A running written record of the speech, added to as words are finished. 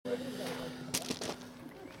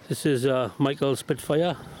This is Michael's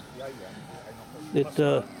Spitfire.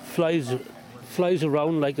 It flies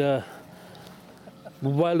around like a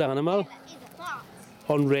wild animal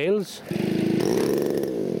on rails.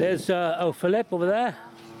 There's our Philip over there.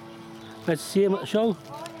 Let's see him at the show.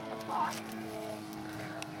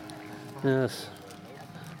 Yes.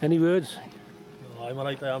 Any words? No, I'm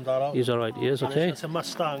alright, I am, Darryl. He's alright, he is, okay. It's a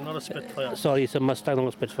Mustang, not a Spitfire. Sorry, it's a Mustang, not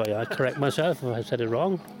a Spitfire. I correct myself if I said it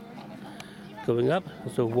wrong. Going up,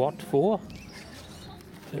 it's a Watt 4.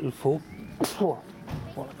 Little 4.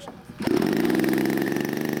 Bollocks.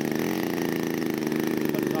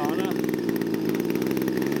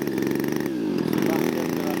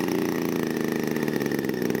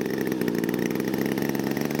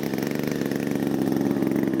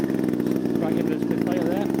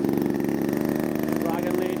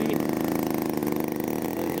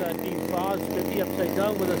 Upside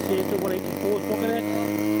down with a Sato 184 hook in it.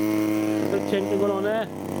 A bit tinkling going on there.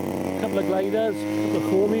 A couple of gliders, a couple of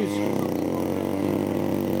foamies.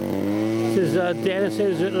 This is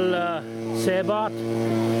Dennis's little Sabart.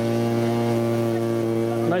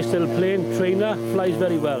 Nice little plane, trainer, flies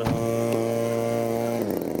very well.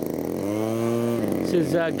 This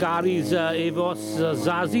is Gary's Avos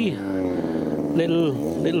Zazie,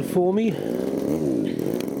 little foamy.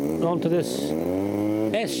 On to this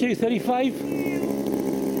SU35.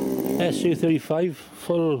 SU35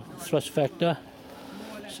 full thrust vector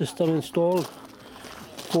system installed,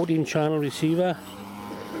 14 channel receiver,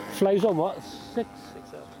 flies on what?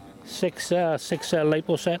 6L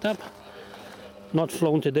LiPo setup, not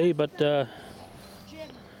flown today, but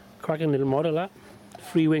cracking little model, that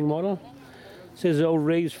free wing model. This is old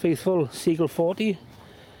Ray's faithful Seagull 40.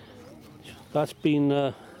 That's been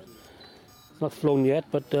not flown yet,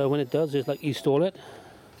 but when it does, it's like install it.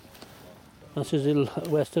 That's his little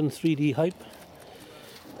Western 3D hype.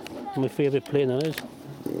 My favourite plane, that is.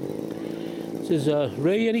 This is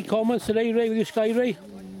Ray. Any comments today, Ray, with your Sky, Ray?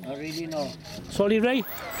 Not really, no. Sorry, Ray?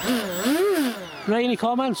 Ray, any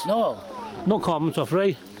comments? No. No comments off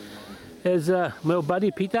Ray. There's my old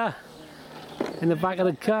buddy Peter in the back of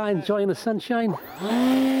the car enjoying the sunshine.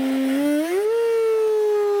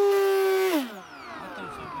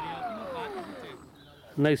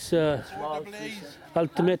 Nice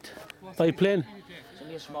ultimate biplane. It's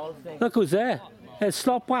only a small thing. Look who's there. There's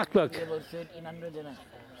Slopback, look. About 1,300 in it.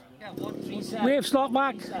 Yeah, one seat. We have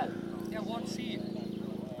Slopback. Yeah, one seat.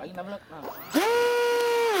 I can have a look now.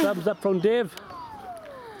 Thumbs up from Dave.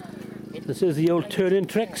 This is the old turning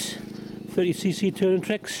tricks. 30cc turning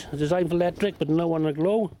tricks. Designed for electric, but no one to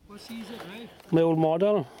glow. What seat is it, right? My old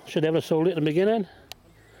model. Should never sold it in the beginning.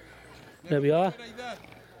 There we are.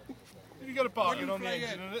 You got a bargain on the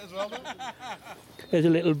engine in it as well, though. There's a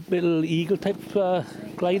little eagle type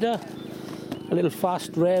glider, a little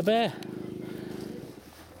fast rare bear.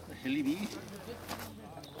 Hilly Bee.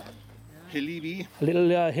 Hilly Bee. A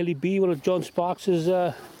little Hilly Bee, one of John Sparks'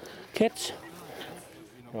 kits.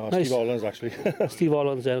 Oh, Nice. Steve Holland's actually. Steve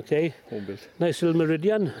Holland's there, okay. Home built. Nice little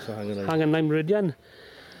Meridian, So hanging 9 Meridian.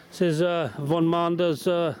 This is Von Mander's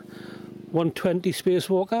 120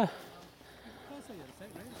 Spacewalker.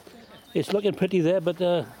 It's looking pretty there, but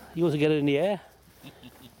you want to get it in the air.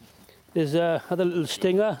 There's another little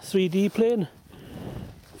Stinger 3D plane.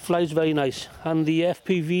 Flies very nice. And the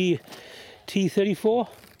FPV T34,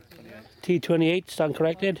 T28, stand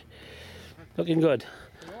corrected. Looking good.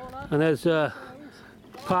 And there's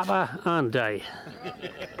Papa and Di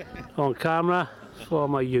on camera for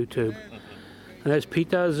my YouTube. And there's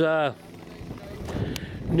Peter's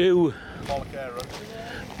new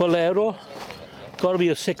Bolero. Got to be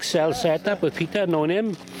a 6L setup with Peter, knowing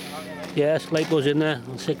him. Yes, LiPo's in there,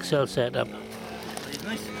 6L setup.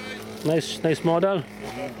 Nice model.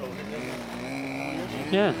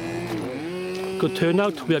 Yeah, good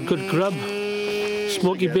turnout. We had good grub,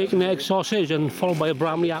 smoky bacon, egg sausage, and followed by a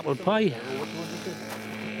Bramley apple pie.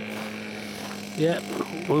 Yeah,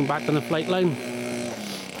 going back on the flight line.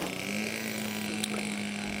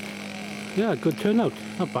 Yeah, good turnout.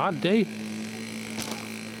 Not bad day.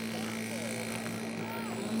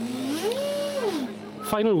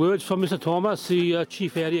 Final words from Mr. Thomas, the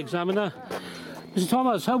Chief Area Examiner. Mr.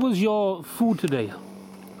 Thomas, how was your food today?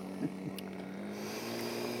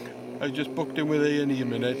 I just booked in with A&E a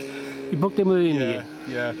minute. You booked in with A&E?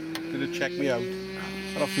 Yeah. Did it check me out?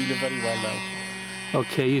 And I'm feeling very well now.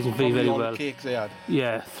 Okay, he's very, very all well. The cakes they had.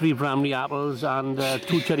 Yeah, 3 Bramley apples and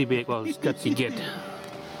 2 cherry bakewells. That's the git.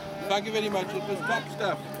 Thank you very much. It was top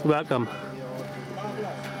stuff. Welcome.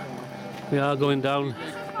 We are going down.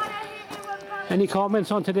 Any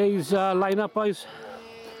comments on today's lineup, boys?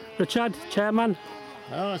 Richard, chairman?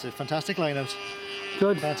 Oh, it's a fantastic lineup.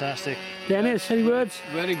 Good. Fantastic. Dennis, any words?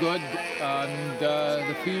 Very good, and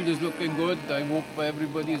the field is looking good. I hope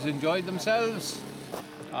everybody's enjoyed themselves,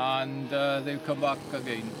 and they'll come back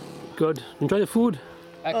again. Good. Enjoy the food.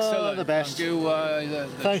 Excellent. The best. Thank you. The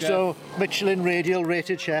Thanks chef, to Michelin Radial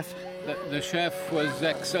rated chef. the chef was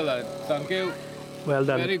excellent. Thank you. Well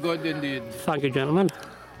done. Very good indeed. Thank you, gentlemen.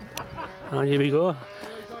 And here we go.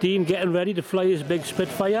 Dean getting ready to fly his big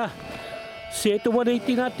Spitfire. Say it to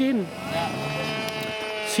 180, that Dean.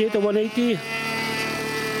 Say it to 180.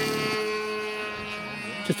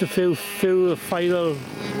 Just a few final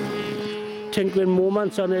tinkling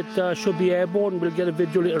moments, and it should be airborne. We'll get a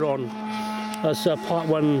video later on. That's part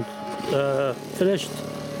one finished.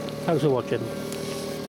 Thanks for watching.